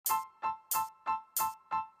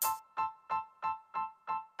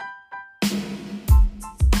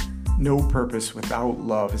No Purpose Without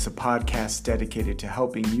Love is a podcast dedicated to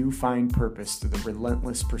helping you find purpose through the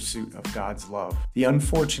relentless pursuit of God's love. The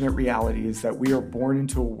unfortunate reality is that we are born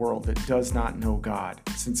into a world that does not know God.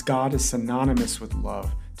 Since God is synonymous with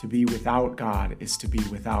love, to be without God is to be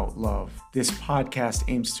without love. This podcast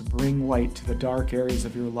aims to bring light to the dark areas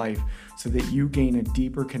of your life so that you gain a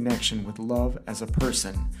deeper connection with love as a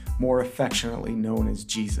person, more affectionately known as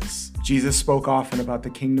Jesus. Jesus spoke often about the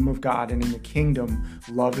kingdom of God, and in the kingdom,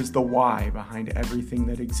 love is the why behind everything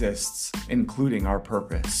that exists, including our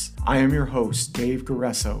purpose. I am your host, Dave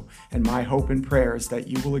Garesso, and my hope and prayer is that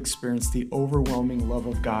you will experience the overwhelming love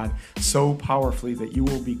of God so powerfully that you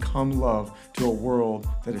will become love to a world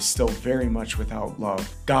that is still very much without love.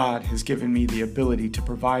 God has given me the ability to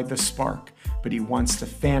provide the spark, but He wants to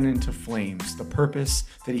fan into flames the purpose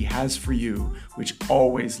that He has for you, which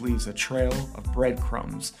always leaves a trail of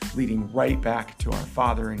breadcrumbs leading right back to our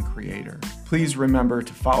Father and Creator. Please remember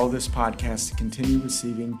to follow this podcast to continue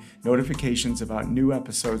receiving notifications about new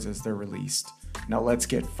episodes as they're released. Now let's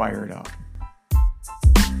get fired up.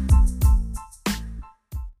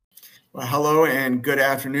 Well, hello and good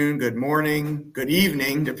afternoon, good morning, good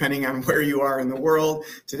evening, depending on where you are in the world.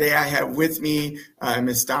 Today I have with me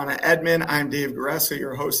Miss Donna Edman. I'm Dave Garesso,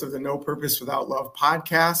 your host of the No Purpose Without Love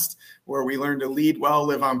podcast, where we learn to lead well,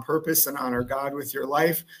 live on purpose, and honor God with your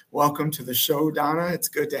life. Welcome to the show, Donna. It's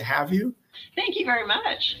good to have you. Thank you very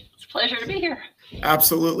much. It's a pleasure to be here.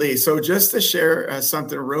 Absolutely. So just to share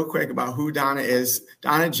something real quick about who Donna is,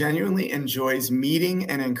 Donna genuinely enjoys meeting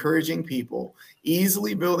and encouraging people,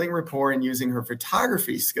 easily building rapport and using her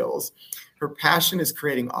photography skills. Her passion is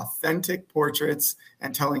creating authentic portraits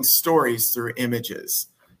and telling stories through images.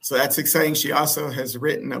 So that's exciting. She also has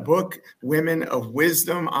written a book, Women of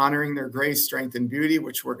Wisdom, Honoring Their Grace, Strength, and Beauty,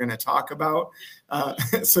 which we're going to talk about.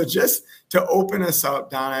 So just to open us up,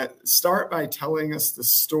 Donna, start by telling us the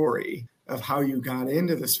story of how you got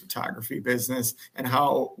into this photography business and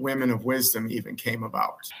how Women of Wisdom even came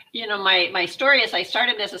about. You know, my story is I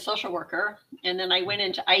started as a social worker, and then I went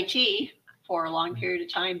into IT for a long period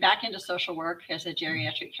of time, back into social work as a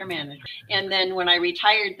geriatric care manager. And then when I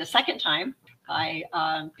retired the second time, I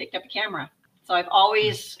picked up a camera. So I've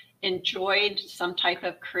always enjoyed some type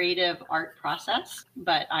of creative art process,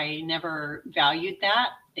 but I never valued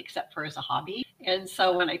that except for as a hobby. And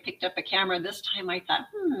so when I picked up a camera this time, I thought,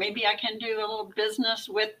 maybe I can do a little business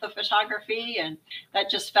with the photography. And that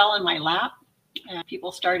just fell in my lap.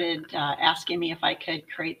 People started asking me if I could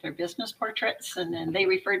create their business portraits. And then they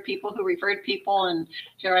referred people who referred people. And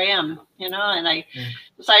here I am, and I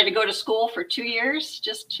decided to go to school for 2 years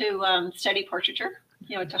just to study portraiture,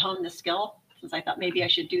 to hone the skill. Since I thought maybe I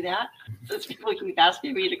should do that, since people keep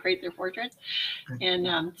asking me to create their portraits.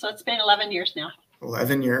 And so it's been 11 years now.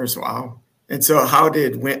 11 years, wow. And so how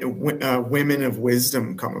did Women of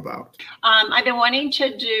Wisdom come about? I've been wanting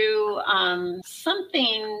to do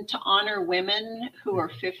something to honor women who are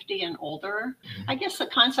 50 and older. I guess the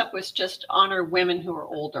concept was just honor women who are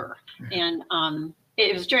older. And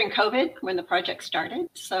it was during COVID when the project started.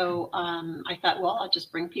 So I thought, well, I'll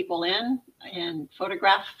just bring people in and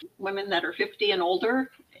photograph women that are 50 and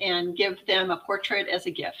older and give them a portrait as a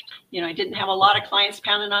gift. I didn't have a lot of clients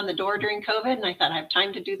pounding on the door during COVID, and I thought I have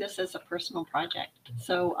time to do this as a personal project.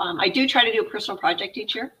 So I do try to do a personal project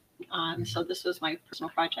each year. So this was my personal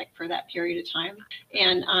project for that period of time.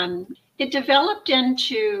 And it developed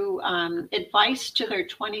into advice to their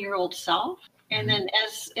 20-year-old self. And then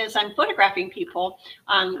as I'm photographing people,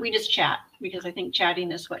 we just chat, because I think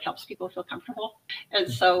chatting is what helps people feel comfortable. And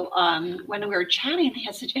so when we were chatting, they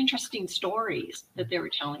had such interesting stories that they were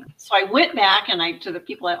telling. So I went back and to the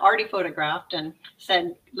people I already photographed and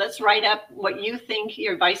said, let's write up what you think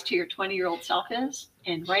your advice to your 20-year-old self is,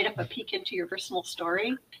 and write up a peek into your personal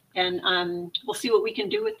story. And we'll see what we can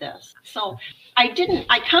do with this. So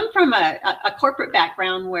I come from a corporate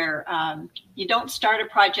background where you don't start a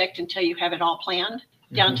project until you have it all planned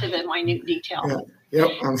down to the minute detail. Yeah. Yep,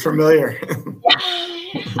 I'm familiar.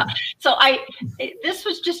 Yeah. So this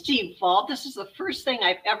was just to evolve. This is the first thing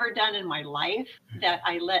I've ever done in my life that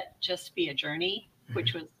I let just be a journey,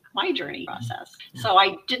 which was my journey process. So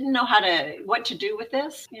I didn't know what to do with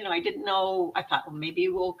this. I didn't know. I thought, well, maybe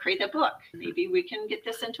we'll create a book. Maybe we can get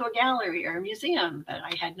this into a gallery or a museum, but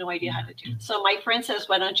I had no idea how to do it. So my friend says,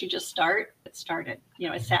 why don't you just start? It started.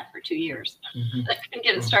 It sat for 2 years. I couldn't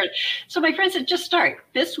get it started. So my friend said, just start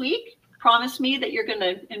this week. Promise me that you're going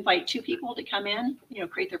to invite 2 people to come in,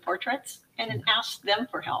 create their portraits, and then ask them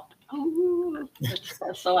for help. Oh,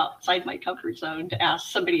 that's so outside my comfort zone to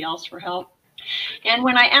ask somebody else for help. And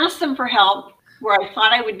when I asked them for help, where I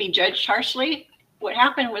thought I would be judged harshly, what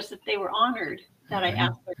happened was that they were honored that I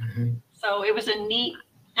asked them. So it was a neat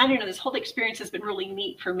I don't know, this whole experience has been really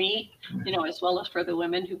neat for me, as well as for the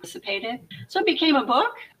women who participated. So it became a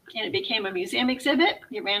book, and it became a museum exhibit.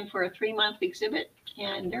 It ran for a 3-month exhibit,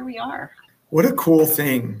 and there we are. What a cool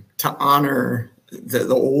thing to honor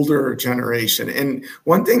the older generation. And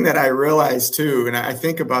one thing that I realized too, and I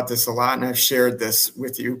think about this a lot, and I've shared this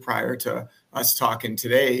with you prior to us talking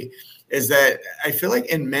today, is that I feel like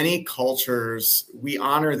in many cultures, we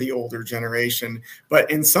honor the older generation,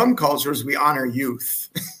 but in some cultures, we honor youth.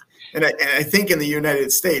 And I think in the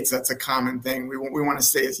United States, that's a common thing. We want to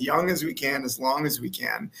stay as young as we can, as long as we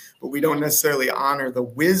can, but we don't necessarily honor the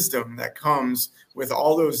wisdom that comes with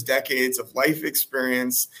all those decades of life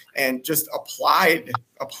experience and just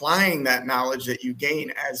applying that knowledge that you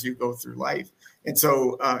gain as you go through life. And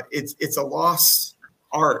so it's a lost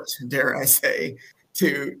art, dare I say,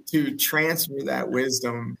 to transfer that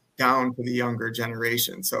wisdom down to the younger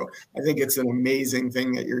generation. So I think it's an amazing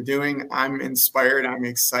thing that you're doing. I'm inspired. I'm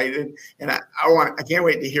excited. And I can't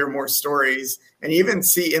wait to hear more stories and even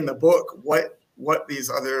see in the book what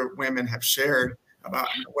these other women have shared about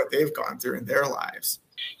what they've gone through in their lives.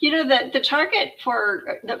 The target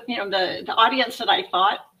for the audience that I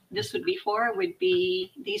thought this would be for would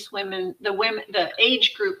be these women, the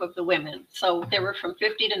age group of the women. So they were from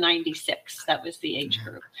 50 to 96. That was the age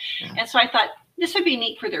group. Yeah. And so I thought this would be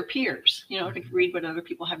neat for their peers, to read what other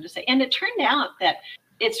people have to say. And it turned out that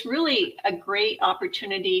it's really a great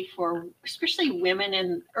opportunity for especially women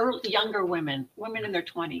and younger women in their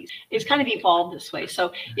 20s. It's kind of evolved this way.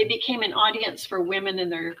 So it became an audience for women in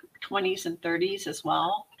their 20s and 30s as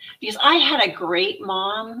well. Because I had a great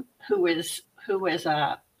mom who was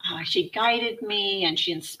she guided me and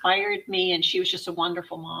she inspired me, and she was just a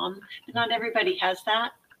wonderful mom. But not everybody has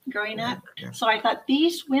that growing up. Yeah. So I thought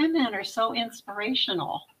these women are so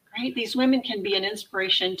inspirational, right? These women can be an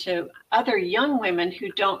inspiration to other young women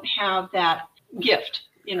who don't have that gift,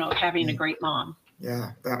 having a great mom.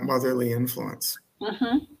 Yeah, that motherly influence.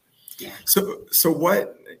 Mm-hmm. Yeah. So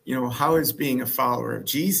what, how is being a follower of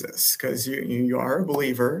Jesus? Because you are a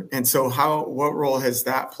believer. And so what role has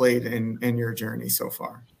that played in your journey so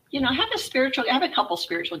far? I have a couple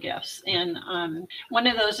spiritual gifts. And one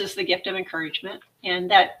of those is the gift of encouragement.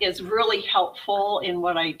 And that is really helpful in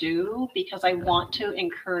what I do because I want to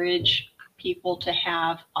encourage people to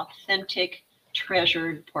have authentic,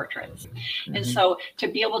 treasured portraits. Mm-hmm. And so to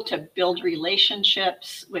be able to build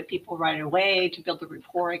relationships with people right away, to build a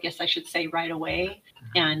rapport, I guess I should say right away,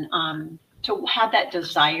 and to have that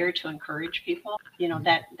desire to encourage people,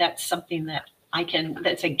 that's something that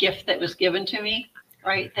that's a gift that was given to me,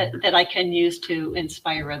 right? That I can use to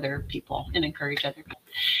inspire other people and encourage other people.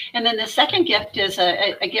 And then the second gift is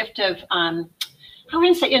a gift of, I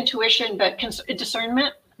wouldn't say intuition, but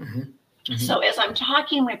discernment. Mm-hmm. Mm-hmm. So as I'm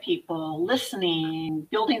talking with people, listening,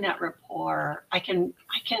 building that rapport, I can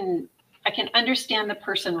understand the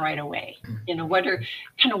person right away. What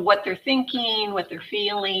they're thinking, what they're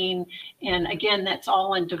feeling. And again, that's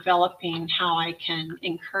all in developing how I can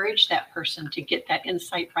encourage that person to get that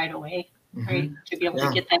insight right away, mm-hmm. right? To be able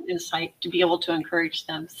to get that insight, to be able to encourage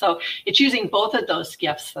them. So it's using both of those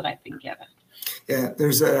gifts that I've been given. Yeah,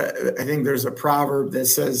 I think there's a proverb that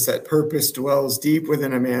says that purpose dwells deep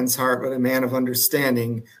within a man's heart, but a man of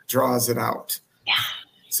understanding draws it out. Yeah.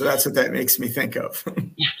 So that's what that makes me think of.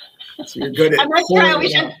 Yeah. So you're good at I'm not sure I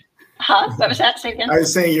always have, What was that? Say again? I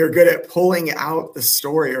was saying you're good at pulling out the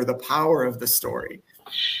story or the power of the story.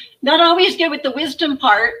 Not always good with the wisdom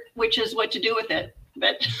part, which is what to do with it.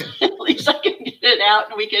 But at least I can get it out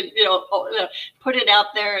and we can, put it out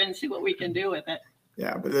there and see what we can do with it.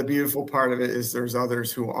 Yeah, but the beautiful part of it is there's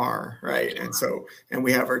others who are, right? And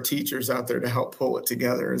we have our teachers out there to help pull it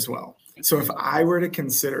together as well. So if I were to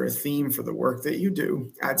consider a theme for the work that you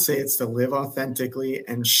do, I'd say it's to live authentically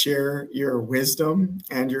and share your wisdom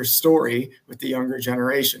and your story with the younger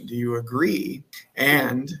generation. Do you agree?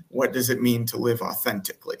 And what does it mean to live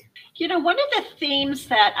authentically? One of the themes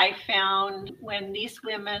that I found when these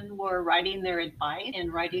women were writing their advice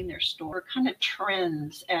and writing their story, kind of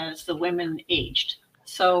trends as the women aged.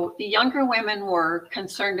 So the younger women were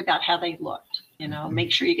concerned about how they looked,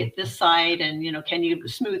 make sure you get this side and, can you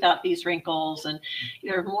smooth out these wrinkles? And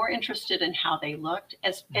they're more interested in how they looked.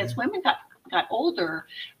 As women got older,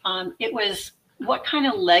 it was what kind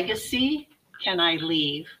of legacy can I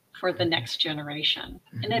leave for the next generation?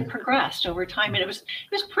 And it progressed over time, and it was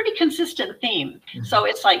pretty consistent theme. So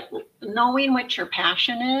it's like knowing what your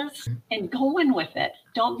passion is and going with it,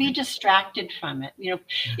 Don't be distracted from it.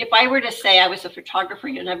 If I were to say I was a photographer,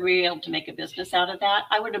 you'd never be able to make a business out of that.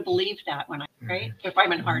 I would have believed that right? If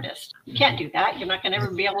I'm an artist, you can't do that. You're not going to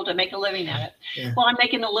ever be able to make a living at it. Yeah. Well, I'm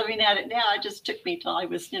making a living at it now. It just took me till I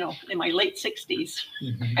was, in my late 60s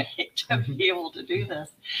right, to be able to do this.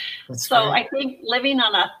 So I think living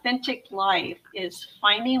an authentic life is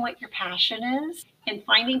finding what your passion is and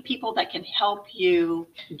finding people that can help you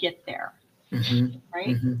get there.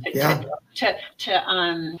 Right? Yeah.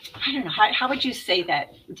 I don't know, how would you say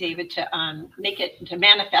that, David, to make it, to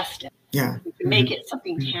manifest it? Yeah. To make it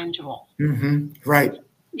something tangible. Right.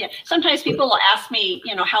 Yeah. Sometimes people will ask me,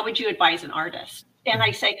 how would you advise an artist? And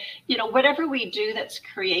I say, whatever we do that's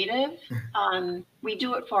creative, we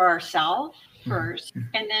do it for ourselves first,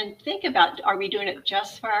 and then think about, are we doing it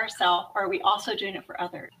just for ourselves, or are we also doing it for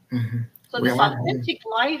others? So this authentic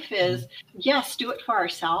life is, yes, do it for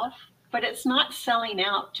ourselves, but it's not selling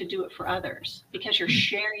out to do it for others, because you're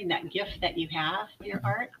sharing that gift that you have, your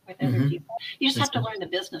art, with other people. You just have to learn the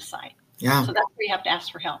business side. Yeah. So that's where you have to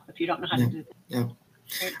ask for help if you don't know how to do that. Yeah.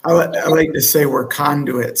 I like to say we're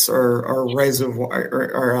conduits or reservoir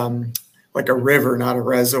or like a river, not a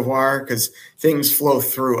reservoir, because things flow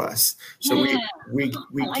through us. So we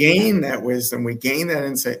gain that wisdom, we gain that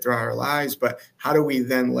insight throughout our lives, but how do we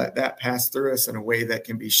then let that pass through us in a way that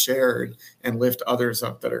can be shared and lift others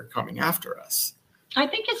up that are coming after us? I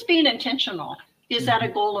think it's being intentional. Is that a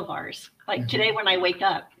goal of ours? Like today when I wake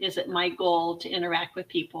up, is it my goal to interact with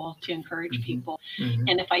people, to encourage people?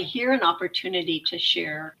 And if I hear an opportunity to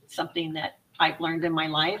share something that I've learned in my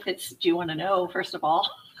life, it's, do you want to know, first of all?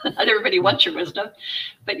 Not everybody wants your wisdom,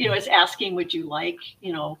 but, it's asking, would you like,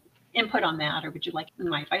 input on that? Or would you like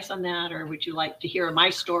my advice on that? Or would you like to hear my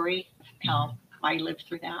story, how I lived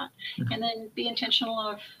through that? And then be intentional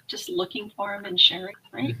of just looking for them and sharing,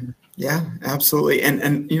 right? Yeah, absolutely. And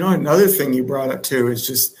another thing you brought up too is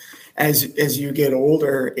just as you get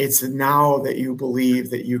older, it's now that you believe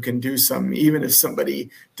that you can do something, even if somebody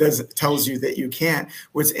tells you that you can't.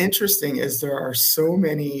 What's interesting is there are so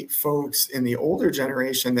many folks in the older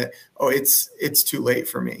generation that, it's too late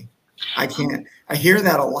for me. I can't. I hear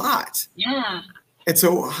that a lot. Yeah. And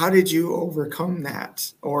so how did you overcome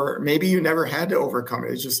that? Or maybe you never had to overcome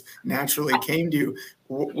it. It just naturally came to you.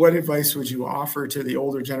 What advice would you offer to the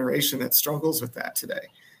older generation that struggles with that today?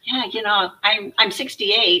 Yeah, I'm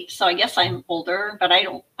 68, so I guess I'm older, but I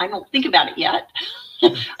don't think about it yet.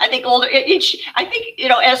 I think older. I think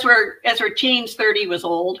as we're teens, 30 was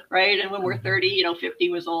old, right? And when we're 30, 50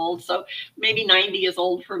 was old. So maybe 90 is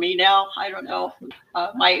old for me now. I don't know.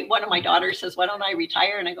 One of my daughters says, "Why don't I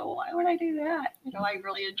retire?" And I go, "Why would I do that? I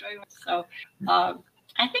really enjoy it." So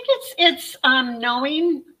I think it's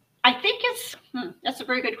knowing. I think it's that's a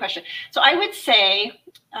very good question. So I would say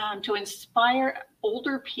to inspire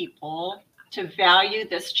older people to value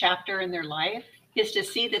this chapter in their life is to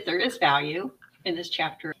see that there is value in this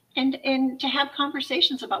chapter and to have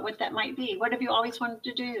conversations about what that might be. What have you always wanted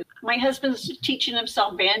to do? My husband's teaching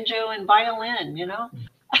himself banjo and violin,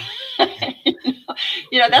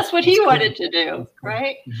 that's what he wanted to do,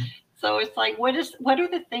 right? So it's like, what are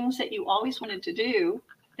the things that you always wanted to do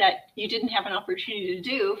that you didn't have an opportunity to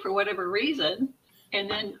do for whatever reason, and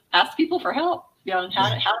then ask people for help, on how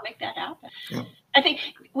to make that happen. Yeah. I think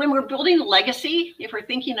when we're building a legacy, if we're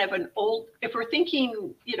thinking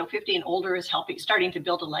 50 and older is starting to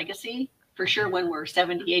build a legacy, for sure when we're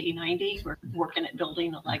 70, 80, 90, we're working at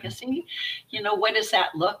building a legacy. What does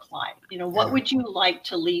that look like? What would you like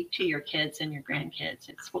to leave to your kids and your grandkids?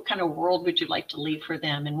 It's what kind of world would you like to leave for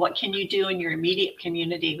them? And what can you do in your immediate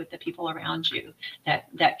community with the people around you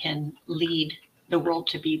that can lead the world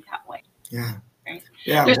to be that way? Yeah. Right?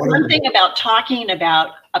 Yeah. There's one thing about talking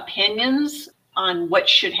about opinions on what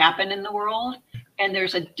should happen in the world. And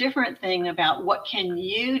there's a different thing about what can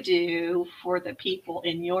you do for the people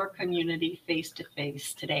in your community face to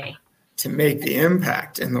face today. To make the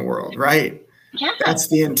impact in the world, right? Yeah. That's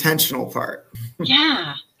the intentional part.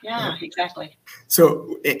 Yeah, exactly.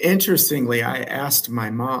 So interestingly, I asked my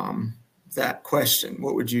mom that question,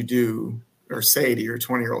 what would you do or say to your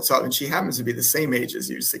 20-year-old self? And she happens to be the same age as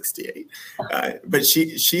you, 68. But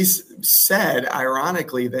she said,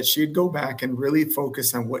 ironically, that she'd go back and really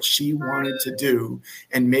focus on what she wanted to do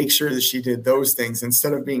and make sure that she did those things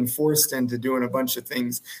instead of being forced into doing a bunch of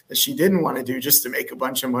things that she didn't want to do just to make a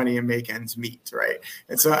bunch of money and make ends meet, right?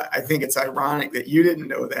 And so I think it's ironic that you didn't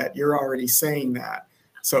know that. You're already saying that.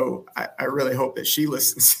 So I really hope that she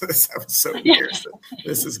listens to this episode and hears that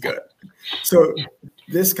this is good. So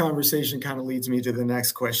this conversation kind of leads me to the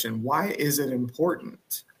next question. Why is it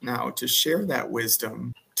important now to share that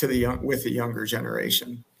wisdom with the younger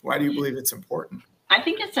generation? Why do you believe it's important? I I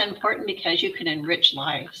think it's important because you can enrich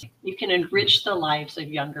lives. You can enrich the lives of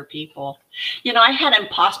younger people. I had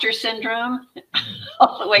imposter syndrome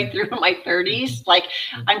all the way through my 30s. Like,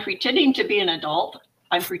 I'm pretending to be an adult.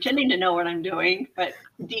 I'm pretending to know what I'm doing, but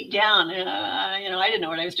deep down, I didn't know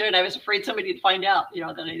what I was doing. I was afraid somebody would find out,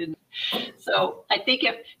 that I didn't. So I think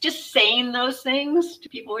if just saying those things to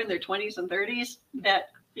people in their 20s and 30s, that,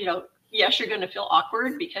 yes, you're going to feel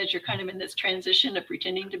awkward because you're kind of in this transition of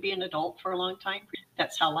pretending to be an adult for a long time.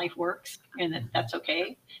 That's how life works, and that's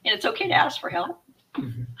okay. And it's okay to ask for help.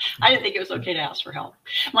 I didn't think it was okay to ask for help.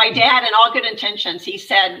 My dad, in all good intentions, he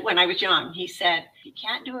said when I was young, he said, if you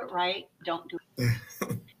can't do it right, don't do it.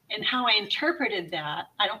 And how I interpreted that,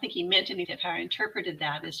 I don't think he meant anything. How I interpreted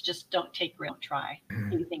that is just don't take risks, don't try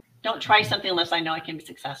anything. Don't try something unless I know I can be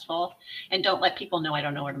successful. And don't let people know I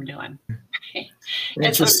don't know what I'm doing.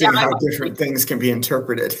 Interesting how different things can be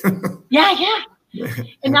interpreted. Yeah.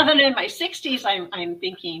 And now that I'm in my 60s, I'm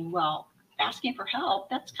thinking, well, asking for help,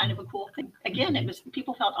 that's kind of a cool thing. Again, it was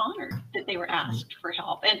people felt honored that they were asked for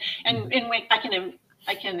help. And when I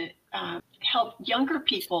can help younger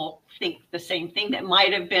people think the same thing that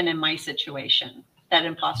might have been in my situation, that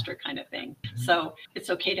imposter kind of thing. So it's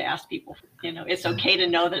okay to ask people, it's okay to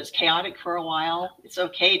know that it's chaotic for a while. It's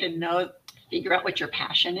okay to figure out what your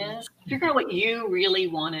passion is, figure out what you really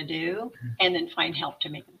want to do, and then find help to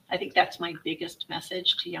make it. I think that's my biggest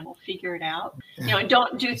message to young people. Figure it out. And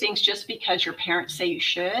don't do things just because your parents say you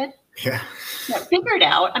should. Yeah. Figure it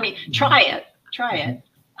out. I mean, try it.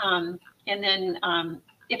 And then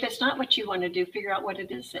if it's not what you want to do, figure out what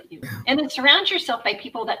it is that you do. And then surround yourself by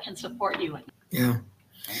people that can support you. Yeah.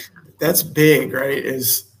 That's big, right?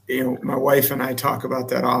 My wife and I talk about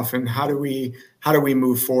that often. How do we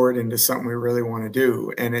move forward into something we really want to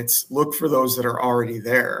do? And it's look for those that are already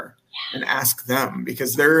there and ask them,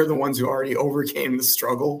 because they're the ones who already overcame the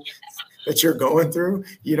struggle that you're going through.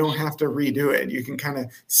 You don't have to redo it. You can kind of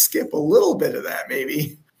skip a little bit of that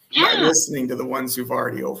maybe by listening to the ones who've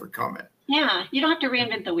already overcome it. Yeah. You don't have to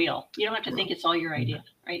reinvent the wheel. You don't have to think it's all your idea,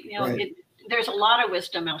 right? There's a lot of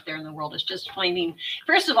wisdom out there in the world. It's just finding,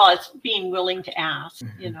 first of all, it's being willing to ask,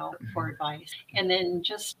 for advice. And then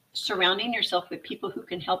just surrounding yourself with people who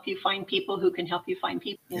can help you find people who can help you find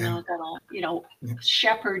people, that'll,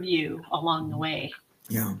 shepherd you along the way.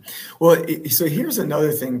 Yeah. Well, so here's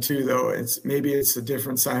another thing too, though. It's a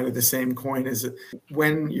different side of the same coin. Is that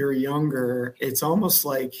when you're younger, it's almost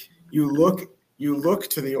like you look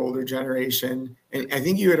to the older generation, and I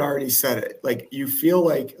think you had already said it, like you feel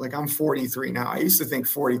like I'm 43 now. I used to think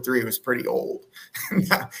 43 was pretty old.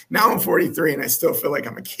 Now I'm 43 and I still feel like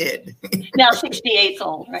I'm a kid. Now 68's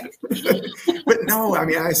old, right? But no, I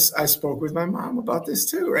mean, I spoke with my mom about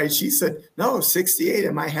this too, right? She said, no, 68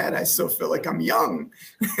 in my head, I still feel like I'm young.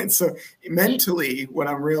 And so mentally, what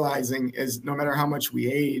I'm realizing is no matter how much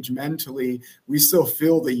we age, mentally, we still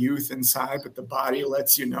feel the youth inside, but the body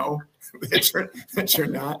lets you know that you're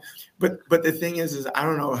not. But the thing is I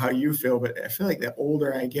don't know how you feel, but I feel like the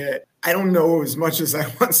older I get, I don't know as much as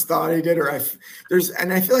I once thought I did, I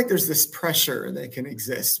feel like there's this pressure that can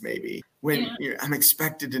exist maybe when I'm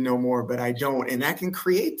expected to know more, but I don't, and that can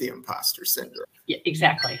create the imposter syndrome. Yeah,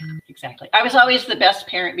 exactly. I was always the best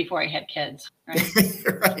parent before I had kids, right?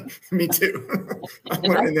 Right. Me too. I'm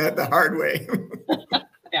learning that the hard way.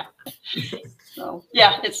 Yeah. So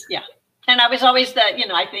and I was always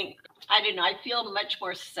I feel much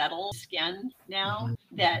more settled skin now.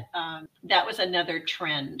 That was another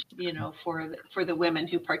trend, for the women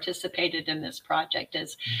who participated in this project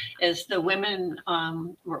as the women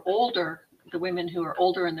were older. The women who are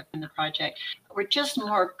older in the project were just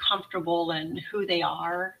more comfortable in who they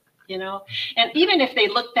are, and even if they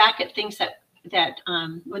look back at things that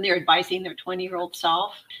when they're advising their 20-year-old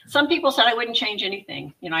self, some people said I wouldn't change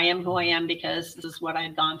anything. I am who I am because this is what I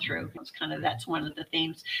had gone through. That's one of the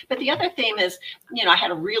themes. But the other theme is, I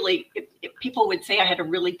had people would say I had a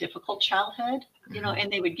really difficult childhood,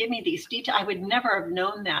 and they would give me these details. I would never have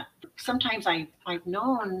known that. Sometimes I've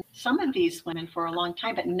known some of these women for a long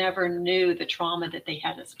time, but never knew the trauma that they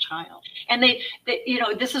had as a child. And they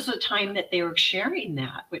this is a time that they were sharing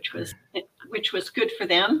that, which was good for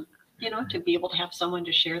them. To be able to have someone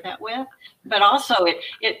to share that with, but also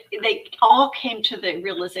they all came to the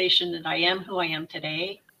realization that I am who I am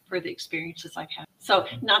today for the experiences I've had. So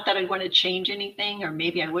not that I want to change anything, or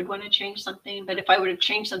maybe I would want to change something, but if I would have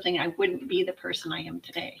changed something, I wouldn't be the person I am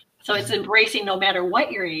today. So it's embracing no matter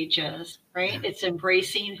what your age is, right? It's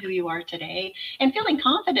embracing who you are today and feeling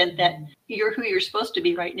confident that you're who you're supposed to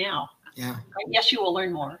be right now. Yeah. Right? Yes, you will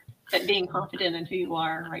learn more, but being confident in who you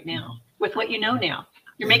are right now with what you know now.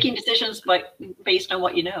 You're making decisions based on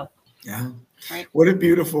what you know. Yeah. Right. What a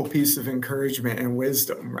beautiful piece of encouragement and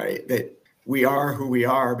wisdom, right? That we are who we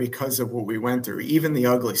are because of what we went through, even the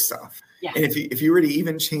ugly stuff. Yeah. And if you were to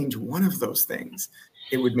even change one of those things,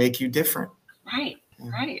 it would make you different. Right.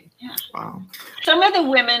 Right. Yeah. Wow. Some of the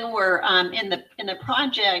women were in the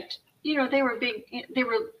project. You know, they were big.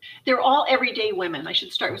 They're all everyday women. I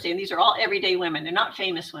should start with saying these are all everyday women. They're not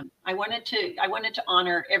famous women. I wanted to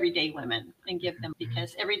honor everyday women and give them,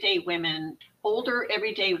 because everyday women, older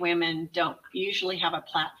everyday women, don't usually have a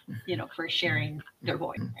platform, you know, for sharing their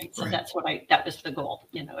voice. Right. So that was the goal.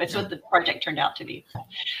 You know, it's what the project turned out to be.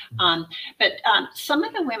 But some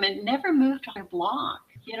of the women never moved on their block.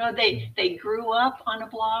 You know, they grew up on a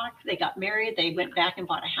block, they got married, they went back and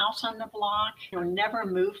bought a house on the block, you know, never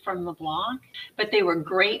moved from the block, but they were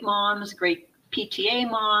great moms, great PTA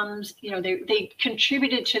moms. You know, they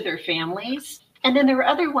contributed to their families. And then there were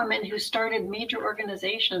other women who started major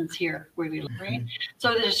organizations here where we live, right?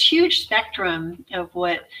 So there's this huge spectrum of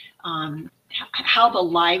what, how the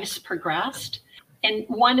lives progressed, and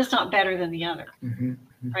one is not better than the other.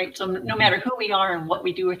 Right. So no matter who we are and what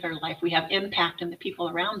we do with our life, we have impact on the people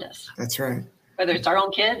around us. That's right. Whether it's our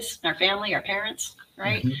own kids, our family, our parents,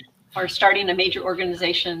 right? Or starting a major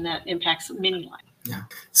organization that impacts many lives. Yeah.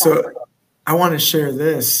 So I want to share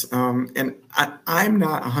this, and I'm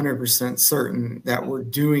not 100% certain that we're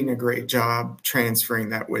doing a great job transferring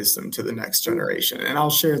that wisdom to the next generation. And I'll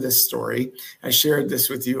share this story. I shared this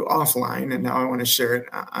with you offline, and now I want to share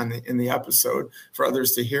it in the episode for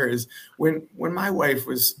others to hear. Is when my wife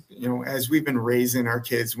was, you know, as we've been raising our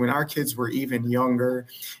kids, when our kids were even younger,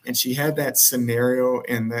 and she had that scenario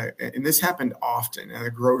and this happened often in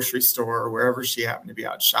the grocery store or wherever she happened to be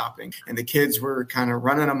out shopping, and the kids were kind of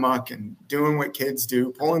running amok and doing what kids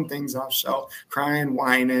do, pulling things off shelf, crying,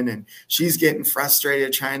 whining, and she's getting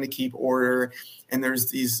frustrated trying to keep order. And there's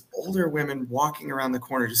these older women walking around the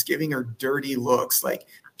corner just giving her dirty looks like,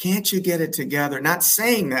 can't you get it together? Not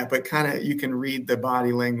saying that, but kind of you can read the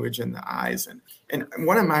body language and the eyes. And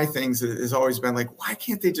one of my things has always been like, why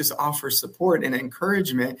can't they just offer support and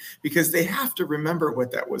encouragement? Because they have to remember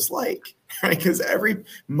what that was like, right? Because every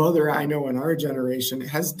mother I know in our generation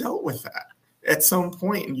has dealt with that at some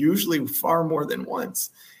point, and usually far more than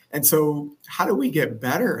once. And so how do we get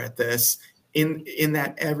better at this in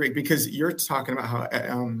that because you're talking about how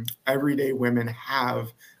everyday women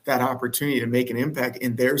have that opportunity to make an impact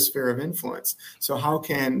in their sphere of influence. So how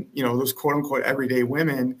can, you know, those quote unquote everyday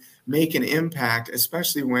women make an impact,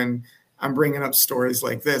 especially when I'm bringing up stories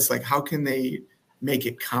like this? Like, how can they make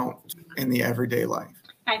it count in the everyday life?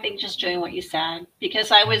 I think just doing what you said,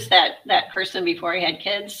 because I was that person before I had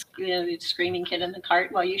kids, you know, the screaming kid in the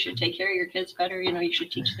cart. Well, you should take care of your kids better. You know, you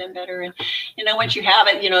should teach them better. And, you know, once you have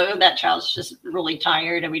it, you know, that child's just really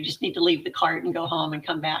tired and we just need to leave the cart and go home and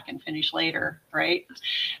come back and finish later. Right.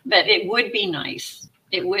 But it would be nice.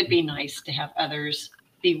 It would be nice to have others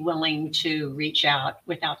be willing to reach out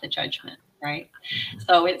without the judgment. Right.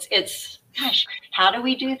 So it's gosh, how do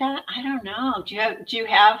we do that? I don't know. Do you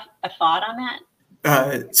have a thought on that?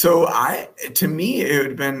 To me, it would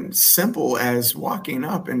have been simple as walking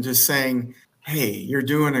up and just saying, hey, you're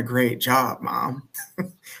doing a great job, Mom.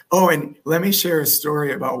 Oh, and let me share a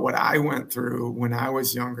story about what I went through when I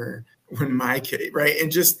was younger, when my kid, right?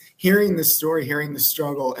 And just hearing the story, hearing the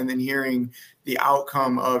struggle, and then hearing the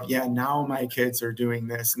outcome of, yeah, now my kids are doing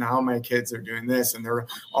this. Now my kids are doing this, and they're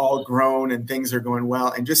all grown and things are going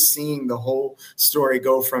well. And just seeing the whole story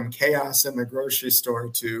go from chaos in the grocery store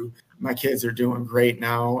to my kids are doing great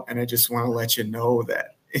now. And I just want to let you know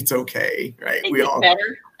that it's okay, right? It gets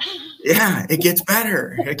better. Yeah, it gets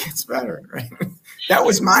better. It gets better, right? That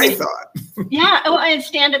was my thought. Yeah. Oh, and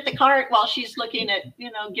stand at the cart while she's looking at, you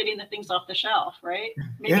know, getting the things off the shelf, right?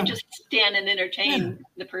 Maybe just stand and entertain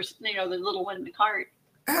the person, you know, the little one in the cart.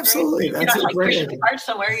 Absolutely. Right? That's You're not like pushing idea. the cart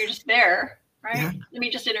somewhere. You're just there, right? Yeah. Let me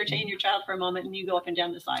just entertain your child for a moment and you go up and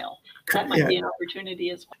down this aisle. That might be an opportunity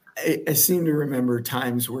as well. I seem to remember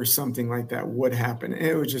times where something like that would happen. And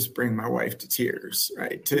it would just bring my wife to tears,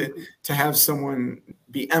 right? To have someone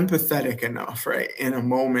be empathetic enough, right, in a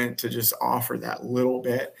moment to just offer that little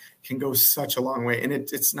bit can go such a long way. And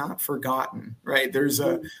it's not forgotten, right? There's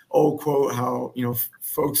a old quote, how, you know,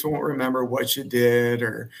 folks won't remember what you did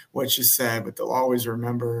or what you said, but they'll always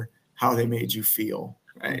remember how they made you feel,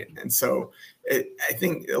 right? And so I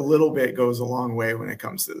think a little bit goes a long way when it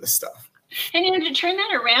comes to this stuff. And you know, to turn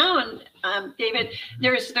that around, David,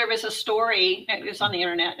 there was a story. It was on the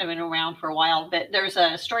internet. I've been around for a while, but there's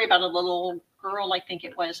a story about a little girl, I think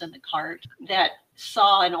it was, in the cart that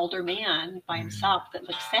saw an older man by himself that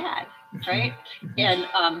looked sad, right? And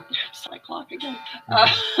it's my clock again.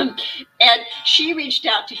 And she reached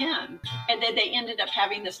out to him, and then they ended up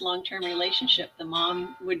having this long-term relationship. The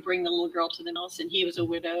mom would bring the little girl to the house, and he was a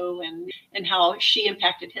widow, and how she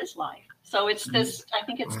impacted his life. So it's this, I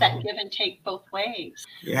think it's that give and take both ways.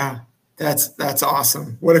 Yeah, that's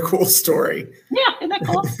awesome. What a cool story. Yeah, isn't that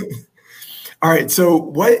cool? All right. So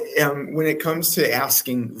what, when it comes to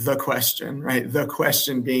asking the question, right? The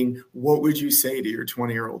question being, what would you say to your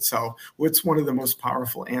 20-year-old self? What's one of the most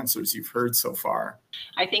powerful answers you've heard so far?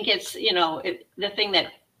 I think it's, the thing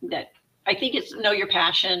that I think it's know your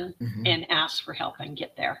passion and ask for help and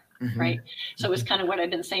get there. Right. So it was kind of what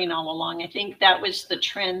I've been saying all along. I think that was the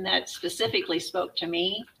trend that specifically spoke to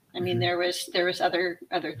me. I mean, there was other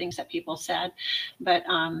things that people said, but,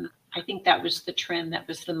 I think that was the trend that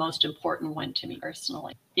was the most important one to me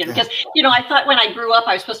personally. Because, I thought when I grew up,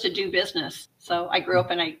 I was supposed to do business. So I grew up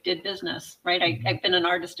and I did business, right? I've been an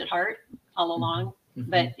artist at heart all along,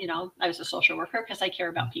 but, I was a social worker because I care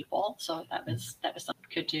about people. So that was something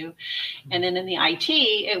I could do. And then in the IT,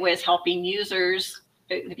 it was helping users,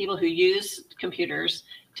 the people who use computers,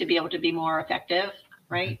 to be able to be more effective,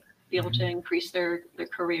 right? Be able to increase their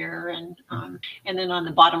career, and then on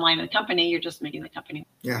the bottom line of the company, you're just making the company.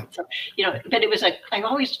 Yeah. So but it was I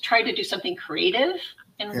always tried to do something creative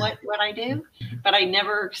in what I do, but I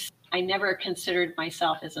never considered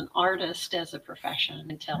myself as an artist as a profession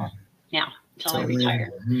until I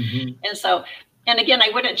retired. And so, and again, I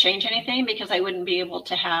wouldn't change anything because I wouldn't be able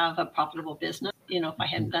to have a profitable business, if I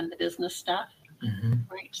hadn't done the business stuff.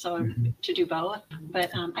 Right. So to do both, but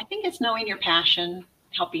I think it's knowing your passion,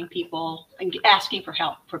 helping people, and asking for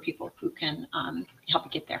help for people who can help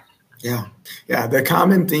you get there. Yeah. Yeah. The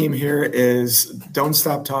common theme here is don't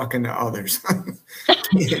stop talking to others.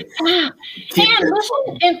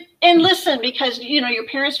 Listen, because, your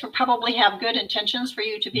parents would probably have good intentions for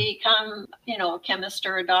you to become, a chemist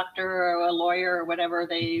or a doctor or a lawyer or whatever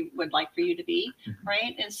they would like for you to be.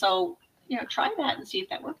 Right. And so, try that and see if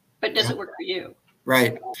that works. But does it work for you?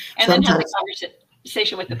 Right. And then have a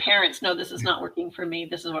conversation with the parents. No, this is not working for me.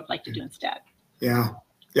 This is what I'd like to do instead. Yeah.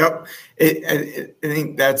 Yep. I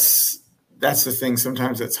think that's the thing.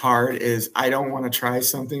 Sometimes it's hard is I don't want to try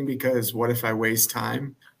something because what if I waste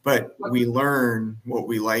time? But we learn what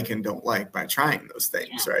we like and don't like by trying those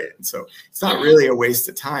things, right? And so it's not really a waste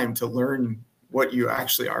of time to learn what you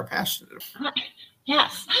actually are passionate about.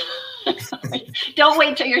 Yes. Don't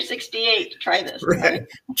wait till you're 68 to try this. Right.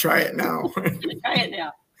 Try it now. Try it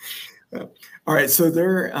now. All right. So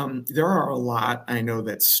there are a lot I know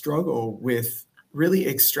that struggle with really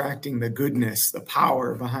extracting the goodness, the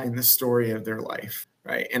power behind the story of their life.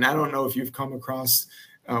 Right. And I don't know if you've come across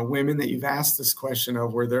women that you've asked this question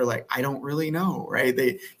of where they're like, I don't really know. Right.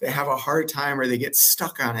 They have a hard time or they get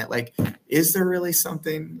stuck on it. Like, is there really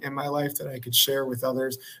something in my life that I could share with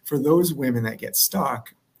others? For those women that get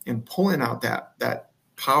stuck and pulling out that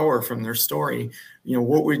power from their story,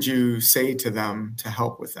 what would you say to them to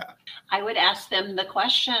help with that? I would ask them the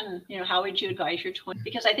question, how would you advise your 20?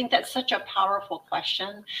 Because I think that's such a powerful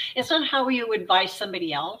question. It's not how you would advise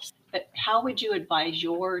somebody else, but how would you advise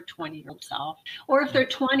your 20-year-old self? Or if they're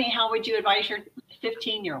 20, how would you advise your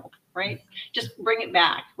 15-year-old, right? Just bring it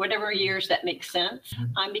back, whatever years that makes sense.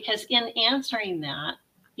 Because in answering that,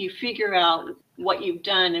 you figure out what you've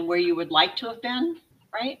done and where you would like to have been,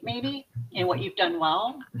 right? Maybe, and what you've done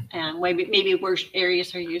well, and maybe where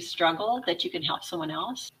areas where you struggle that you can help someone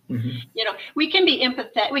else. We can be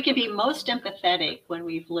empathetic. We can be most empathetic when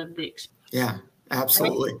we've lived the experience. Yeah,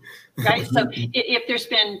 absolutely. Right. So if there's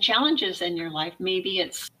been challenges in your life, maybe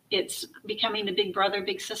it's becoming a big brother,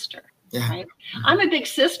 big sister. Yeah. Right. I'm a big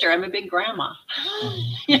sister. I'm a big grandma.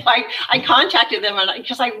 I contacted them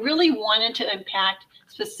because I really wanted to impact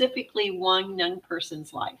specifically one young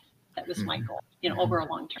person's life. That was my goal, over a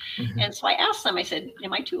long term. And so I asked them, I said,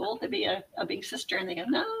 am I too old to be a big sister? And they go,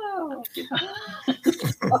 no.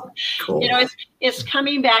 Cool. It's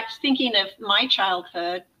coming back, thinking of my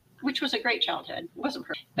childhood, which was a great childhood. It wasn't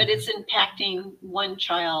perfect, but it's impacting one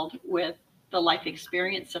child with the life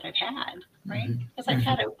experience that I've had, right? Because I've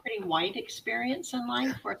had a pretty wide experience in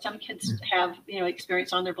life where some kids have,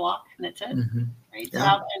 experience on their block and that's it, right?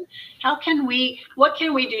 Yeah. So what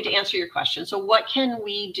can we do to answer your question? So what can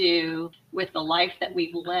we do with the life that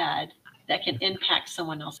we've led that can impact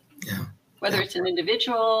someone else? Yeah. Whether it's an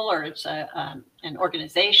individual or it's an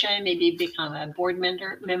organization, maybe you become a board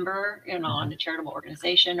member, on a charitable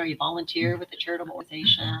organization, or you volunteer with a charitable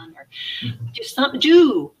organization, or do something.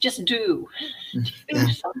 Do something.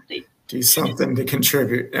 Do something to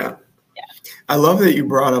contribute. Yeah. I love that you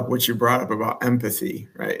brought up what you brought up about empathy,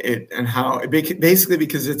 right? And how basically,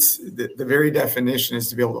 because it's the very definition is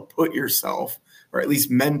to be able to put yourself, or at least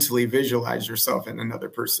mentally visualize yourself in another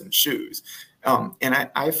person's shoes. And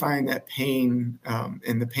I find that pain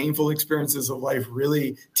and the painful experiences of life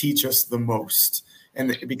really teach us the most.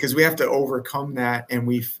 And because we have to overcome that, and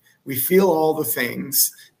we feel all the things,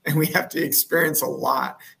 and we have to experience a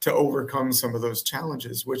lot to overcome some of those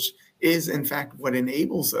challenges, which is in fact what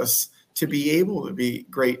enables us to be able to be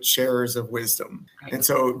great sharers of wisdom. And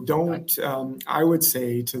so don't, I would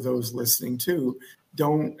say to those listening too,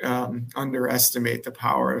 don't underestimate the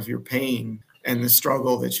power of your pain and the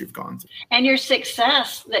struggle that you've gone through. And your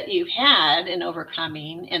success that you've had in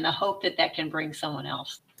overcoming, and the hope that that can bring someone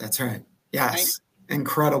else. That's right. Yes. Right?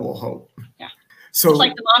 Incredible hope. Yeah. So it's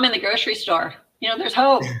like the mom in the grocery store. You know, there's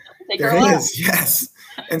hope. There is, yes.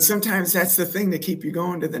 And sometimes that's the thing to keep you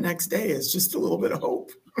going to the next day, is just a little bit of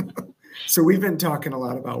hope. So we've been talking a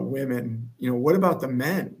lot about women. You know, what about the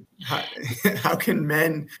men? How can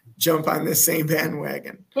men jump on the same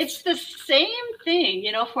bandwagon? It's the same thing,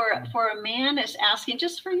 you know, for a man is asking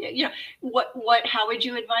just for you, how would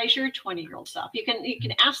you advise your 20-year-old self? You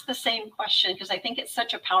can ask the same question, because I think it's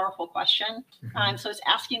such a powerful question. So it's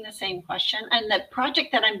asking the same question. And the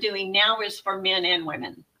project that I'm doing now is for men and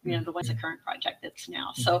women, you know, the current project that's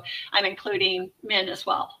now. So I'm including men as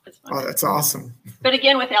well. Oh, that's awesome. But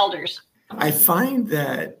again, with elders. I find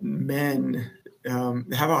that men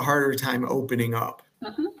have a harder time opening up.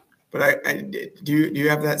 But do you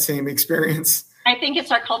have that same experience? I think it's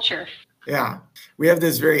our culture. Yeah. We have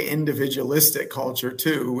this very individualistic culture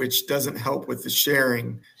too, which doesn't help with the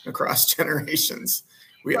sharing across generations.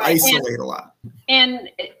 We isolate a lot. And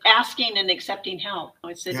asking and accepting help.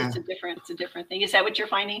 It's a different thing. Is that what you're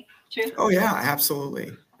finding too? Oh yeah,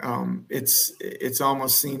 absolutely. It's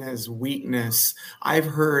almost seen as weakness. I've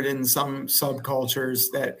heard in some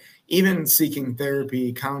subcultures that even seeking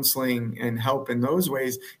therapy, counseling, and help in those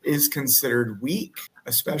ways is considered weak,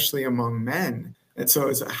 especially among men. And so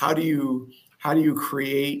it's how do you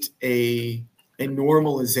create a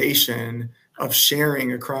normalization of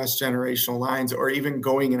sharing across generational lines, or even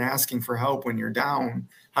going and asking for help when you're down?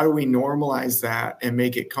 How do we normalize that and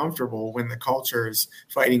make it comfortable when the culture is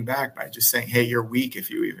fighting back by just saying, hey, you're weak if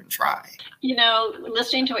you even try? You know,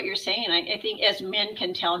 listening to what you're saying, I think as men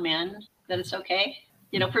can tell men that it's okay.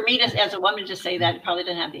 You know, for me as a woman to say that, it probably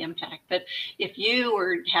doesn't have the impact. But if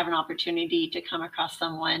you have an opportunity to come across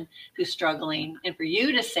someone who's struggling, and for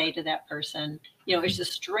you to say to that person, you know, it's a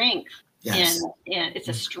strength. Yes. And it's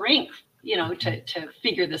a strength, you know, to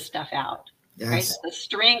figure this stuff out. Yes. Right? The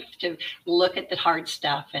strength to look at the hard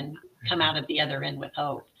stuff and come out of the other end with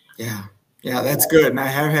hope. Yeah. Yeah, that's good. And I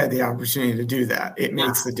have had the opportunity to do that. It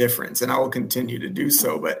makes the difference, and I will continue to do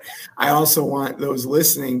so. But I also want those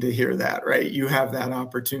listening to hear that, right? You have that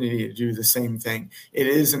opportunity to do the same thing. It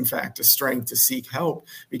is, in fact, a strength to seek help,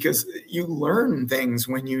 because you learn things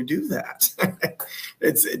when you do that.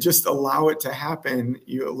 Just allow it to happen.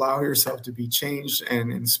 You allow yourself to be changed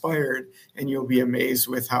and inspired, and you'll be amazed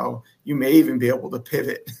with how you may even be able to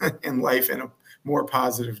pivot in life in a more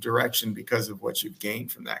positive direction because of what you've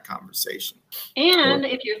gained from that conversation. And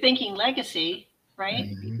if you're thinking legacy, right,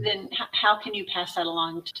 then how can you pass that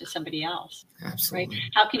along to somebody else? Absolutely. Right?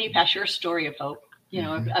 How can you pass your story of hope, you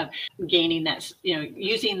know, of gaining that, you know,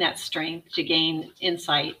 using that strength to gain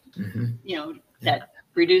insight, you know, that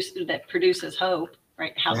produces hope,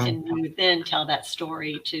 right? How can you then tell that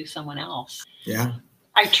story to someone else? Yeah.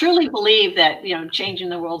 I truly believe that, you know, changing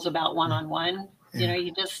the world's about one-on-one. You know,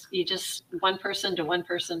 you just one person to one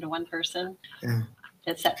person to one person. Yeah.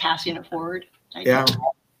 It's that passing it forward.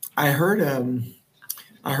 I heard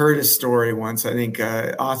a story once. I think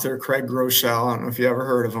author Craig Groeschel, I don't know if you ever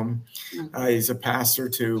heard of him. He's a pastor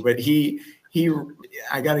too, but I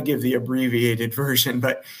got to give the abbreviated version,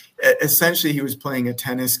 but essentially he was playing a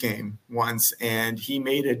tennis game once, and he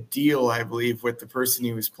made a deal, I believe, with the person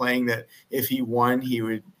he was playing, that if he won, he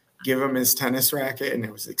would give him his tennis racket, and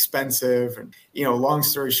it was expensive. And, you know, long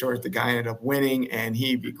story short, the guy ended up winning, and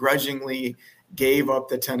he begrudgingly gave up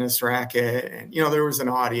the tennis racket. And, you know, there was an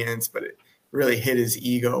audience, but it really hit his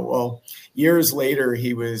ego. Well, years later,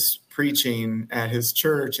 he was preaching at his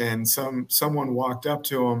church, and someone walked up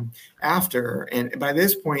to him after. And by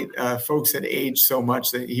this point, folks had aged so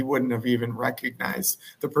much that he wouldn't have even recognized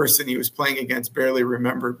the person he was playing against, barely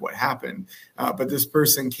remembered what happened. But this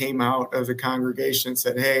person came out of the congregation and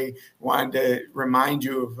said, hey, wanted to remind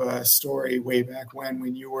you of a story way back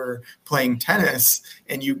when you were playing tennis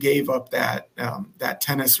and you gave up that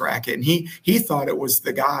tennis racket. And he thought it was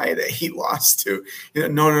the guy that he lost to. You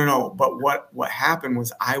know, no. But what happened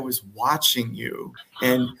was I was watching you,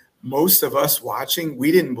 and most of us watching,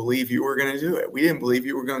 we didn't believe you were going to do it. We didn't believe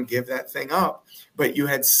you were going to give that thing up, but you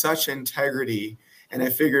had such integrity. And I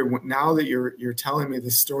figured now that you're telling me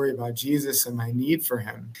the story about Jesus and my need for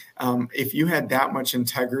him, if you had that much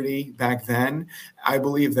integrity back then, I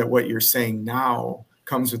believe that what you're saying now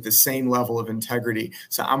comes with the same level of integrity.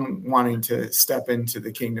 So I'm wanting to step into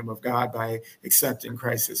the kingdom of God by accepting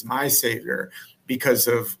Christ as my Savior because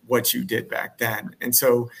of what you did back then. And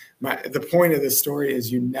so the point of the story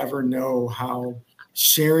is you never know how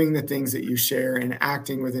sharing the things that you share and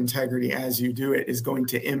acting with integrity as you do it is going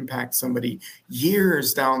to impact somebody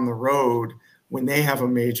years down the road when they have a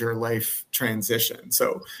major life transition.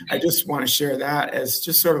 So I just want to share that as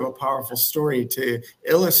just sort of a powerful story to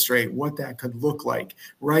illustrate what that could look like.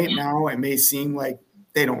 Right now, it may seem like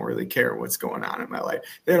they don't really care what's going on in my life.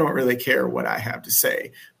 They don't really care what I have to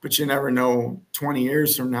say. But you never know, 20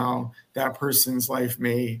 years from now, that person's life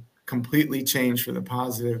may completely change for the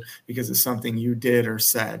positive because of something you did or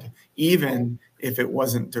said, even if it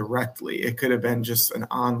wasn't directly. It could have been just an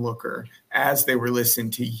onlooker as they were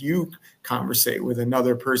listening to you conversate with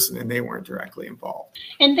another person and they weren't directly involved.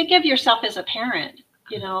 And think of yourself as a parent,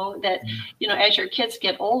 that, as your kids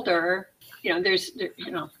get older,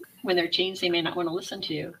 when they're teens, they may not want to listen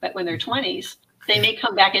to you, but when they're 20s, they may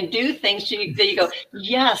come back and do things to you that you go,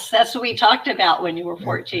 yes, that's what we talked about when you were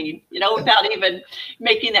 14, without even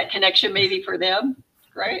making that connection maybe for them,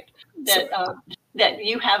 right? That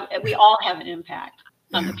we all have an impact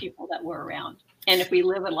on the people that we're around. And if we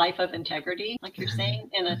live a life of integrity, like you're saying,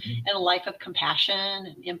 and a life of compassion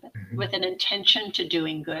and empathy with an intention to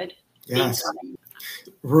doing good. Yes.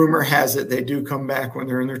 Rumor has it they do come back when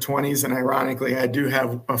they're in their 20s. And ironically, I do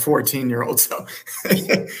have a 14-year-old. So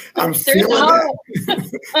I'm feeling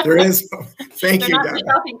that. There is hope. Thank you, Donna. Not the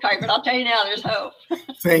shopping cart, but I'll tell you now, there's hope.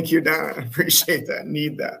 Thank you, Donna. I appreciate that.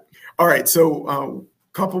 Need that. All right. So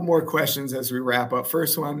a couple more questions as we wrap up.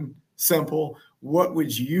 First one, simple. What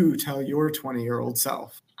would you tell your 20-year-old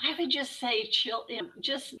self? I would just say,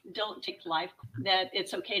 just don't take life, that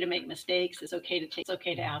it's okay to make mistakes. It's okay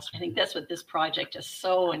to ask. I think that's what this project is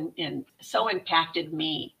so impacted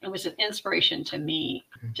me. It was an inspiration to me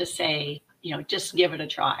to say, just give it a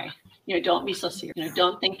try. Don't be so serious.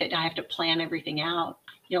 Don't think that I have to plan everything out.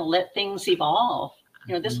 Let things evolve.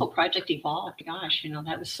 This whole project evolved. Gosh,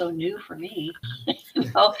 that was so new for me.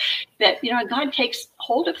 That, God takes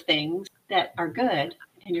hold of things that are good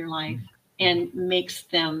in your life and makes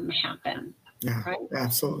them happen. Yeah, right?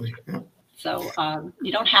 Absolutely. Yeah. So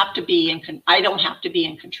you don't have to be I don't have to be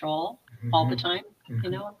in control all the time.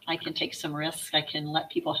 I can take some risks. I can let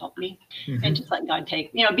people help me and just let God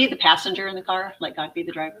be the passenger in the car, let God be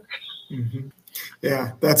the driver.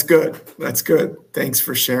 Yeah, that's good. That's good. Thanks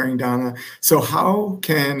for sharing, Donna. So how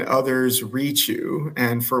can others reach you,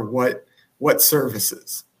 and for what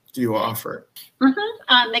services do you offer?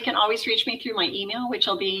 They can always reach me through my email, which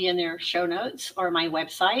will be in their show notes, or my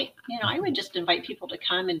website. I would just invite people to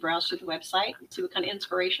come and browse through the website and see what kind of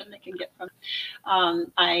inspiration they can get from.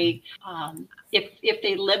 If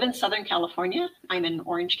they live in Southern California, I'm in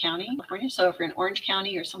Orange County, California. So if you're in Orange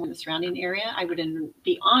County or somewhere in the surrounding area, I would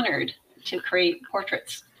be honored to create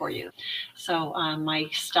portraits for you. So my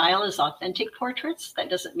style is authentic portraits. That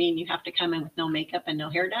doesn't mean you have to come in with no makeup and no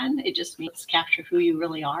hair done. It just means capture who you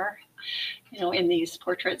really are, in these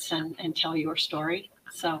portraits and tell your story.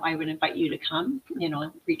 So I would invite you to come,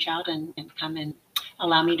 reach out and come and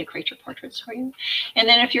allow me to create your portraits for you. And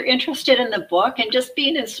then if you're interested in the book and just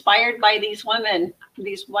being inspired by these women,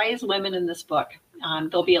 these wise women in this book,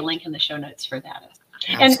 there'll be a link in the show notes for that.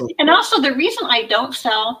 And also the reason I don't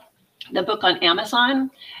sell the book on Amazon,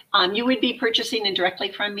 you would be purchasing it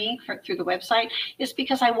directly from me through the website, is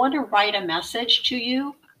because I want to write a message to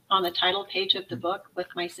you on the title page of the book with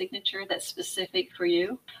my signature that's specific for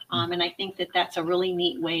you. And I think that that's a really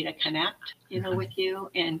neat way to connect, with you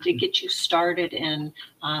and to get you started in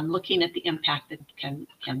looking at the impact that it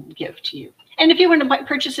can give to you. And if you want to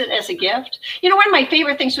purchase it as a gift, one of my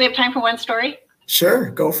favorite things, do we have time for one story? Sure,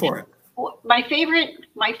 go for it. My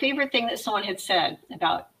favorite thing that someone had said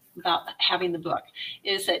about having the book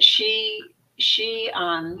is that she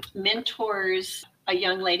mentors a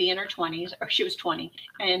young lady in her 20s, or she was 20.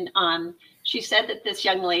 And she said that this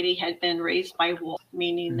young lady had been raised by wolves,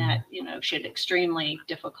 meaning that, she had extremely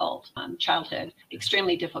difficult childhood,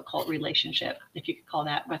 extremely difficult relationship, if you could call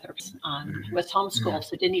that, with her, was homeschooled.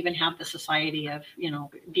 So didn't even have the society of,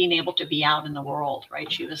 being able to be out in the world, right?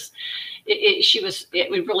 It was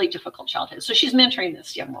a really difficult childhood. So she's mentoring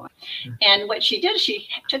this young woman. And what she did, she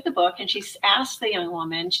took the book and she asked the young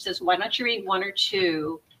woman, she says, why don't you read one or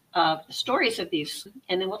two of the stories of these,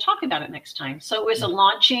 and then we'll talk about it next time. So it was a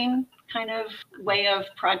launching kind of way of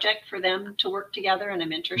project for them to work together in a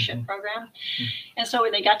mentorship program. And so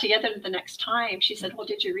when they got together the next time, she said, well,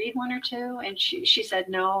 did you read one or two? And she said,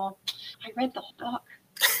 no, I read the whole book.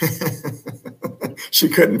 She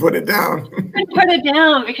couldn't put it down. Couldn't put it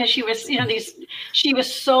down because she was, she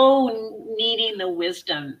was so needing the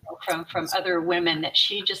wisdom from other women that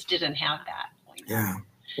she just didn't have that. Yeah.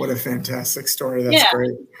 What a fantastic story. That's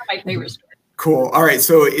great. My favorite story. Cool. All right.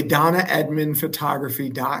 So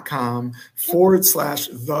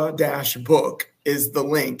DonnaEdmanPhotography.com/the-book is the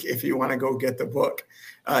link if you want to go get the book.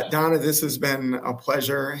 Donna, this has been a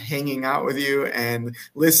pleasure hanging out with you and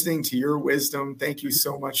listening to your wisdom. Thank you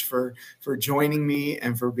so much for joining me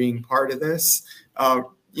and for being part of this.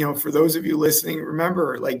 For those of you listening,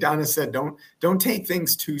 remember, like Donna said, don't take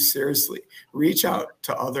things too seriously. Reach out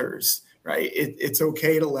to others. Right? It's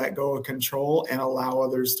okay to let go of control and allow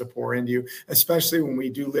others to pour into you, especially when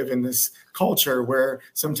we do live in this culture where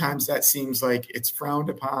sometimes that seems like it's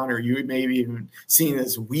frowned upon or you may be even seen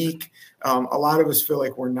as weak. A lot of us feel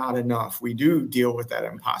like we're not enough. We do deal with that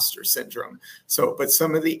imposter syndrome. But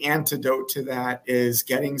some of the antidote to that is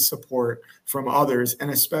getting support from others,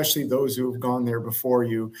 and especially those who have gone there before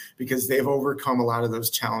you, because they've overcome a lot of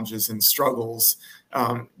those challenges and struggles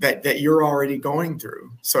that you're already going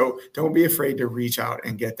through. So don't be afraid to reach out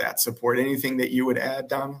and get that support. Anything that you would add,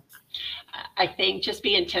 Donna? I think just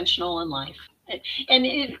be intentional in life.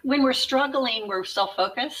 And when we're struggling, we're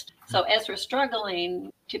self-focused. So as we're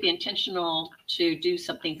struggling, to be intentional to do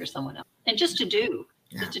something for someone else, and just to do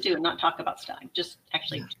and not talk about stuff. Just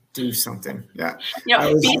actually do something. Yeah.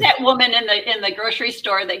 Be that woman in the grocery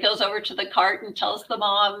store that goes over to the cart and tells the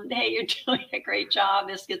mom, hey, you're doing a great job.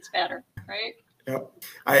 This gets better. Right. Yep.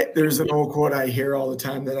 There's an old quote I hear all the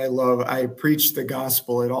time that I love. I preach the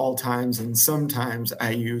gospel at all times, and sometimes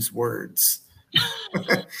I use words.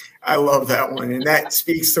 I love that one. And that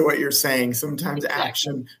speaks to what you're saying. Sometimes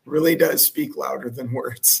action really does speak louder than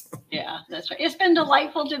words. Yeah, that's right. It's been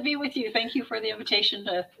delightful to be with you. Thank you for the invitation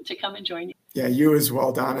to come and join you. Yeah, you as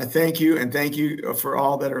well, Donna. Thank you. And thank you for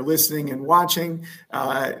all that are listening and watching.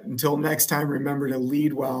 Until next time, remember to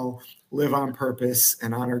lead well, live on purpose,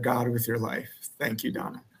 and honor God with your life. Thank you,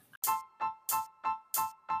 Donna.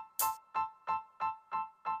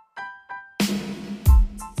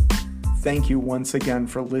 Thank you once again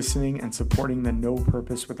for listening and supporting the No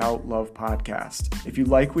Purpose Without Love podcast. If you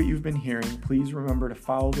like what you've been hearing, please remember to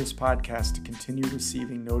follow this podcast to continue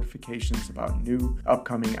receiving notifications about new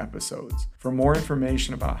upcoming episodes. For more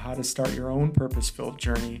information about how to start your own purpose-filled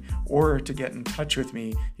journey or to get in touch with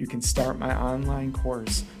me, you can start my online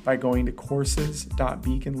course by going to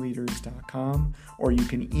courses.beaconleaders.com, or you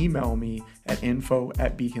can email me at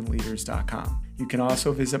info@beaconleaders.com. You can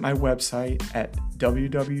also visit my website at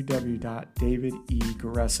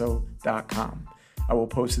www.davideguerreso.com. I will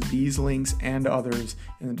post these links and others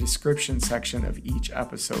in the description section of each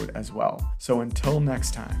episode as well. So until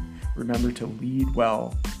next time, remember to lead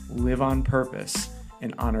well, live on purpose,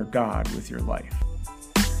 and honor God with your life.